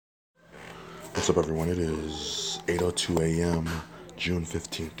What's up, everyone? It is 8:02 a.m., June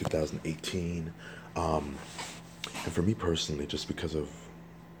 15th, 2018. And for me personally, just because of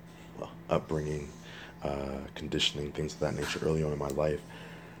upbringing, conditioning, things of that nature early on in my life,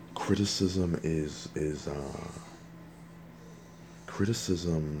 criticism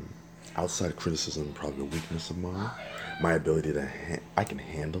criticism, outside criticism, probably a weakness of mine. My ability to, I can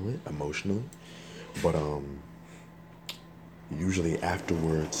handle it emotionally, but usually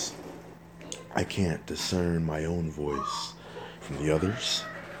afterwards, I can't discern my own voice from the others,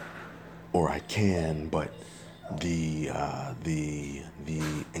 or I can, but the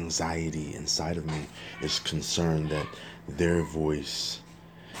anxiety inside of me is concerned that their voice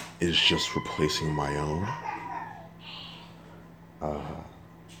is just replacing my own.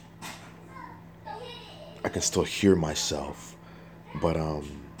 I can still hear myself, but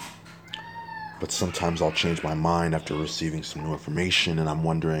sometimes I'll change my mind after receiving some new information, and I'm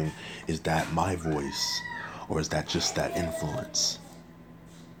wondering, is that my voice, or is that just that influence?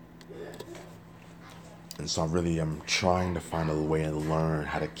 And so I'm trying to find a way to learn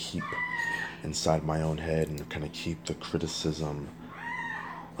how to keep inside my own head and kind of keep the criticism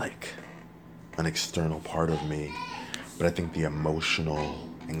like an external part of me. But I think the emotional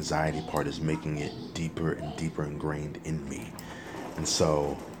anxiety part is making it deeper and deeper ingrained in me. And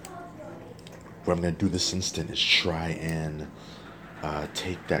so what I'm going to do this instant is try and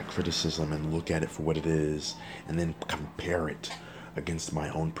take that criticism and look at it for what it is, and then compare it against my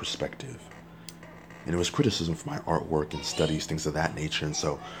own perspective. And it was criticism for my artwork and studies, things of that nature. And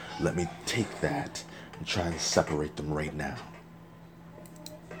so let me take that and try and separate them right now.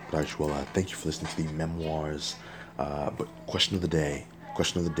 Right, well, thank you for listening to the memoirs. But question of the day.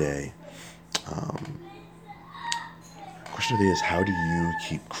 Question of the day is, how do you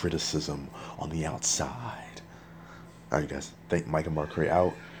keep criticism on the outside? All right, guys. Thank Mike and Mark Ray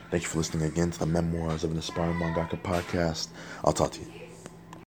out. Thank you for listening again to the Memoirs of an Aspiring Mangaka podcast. I'll talk to you.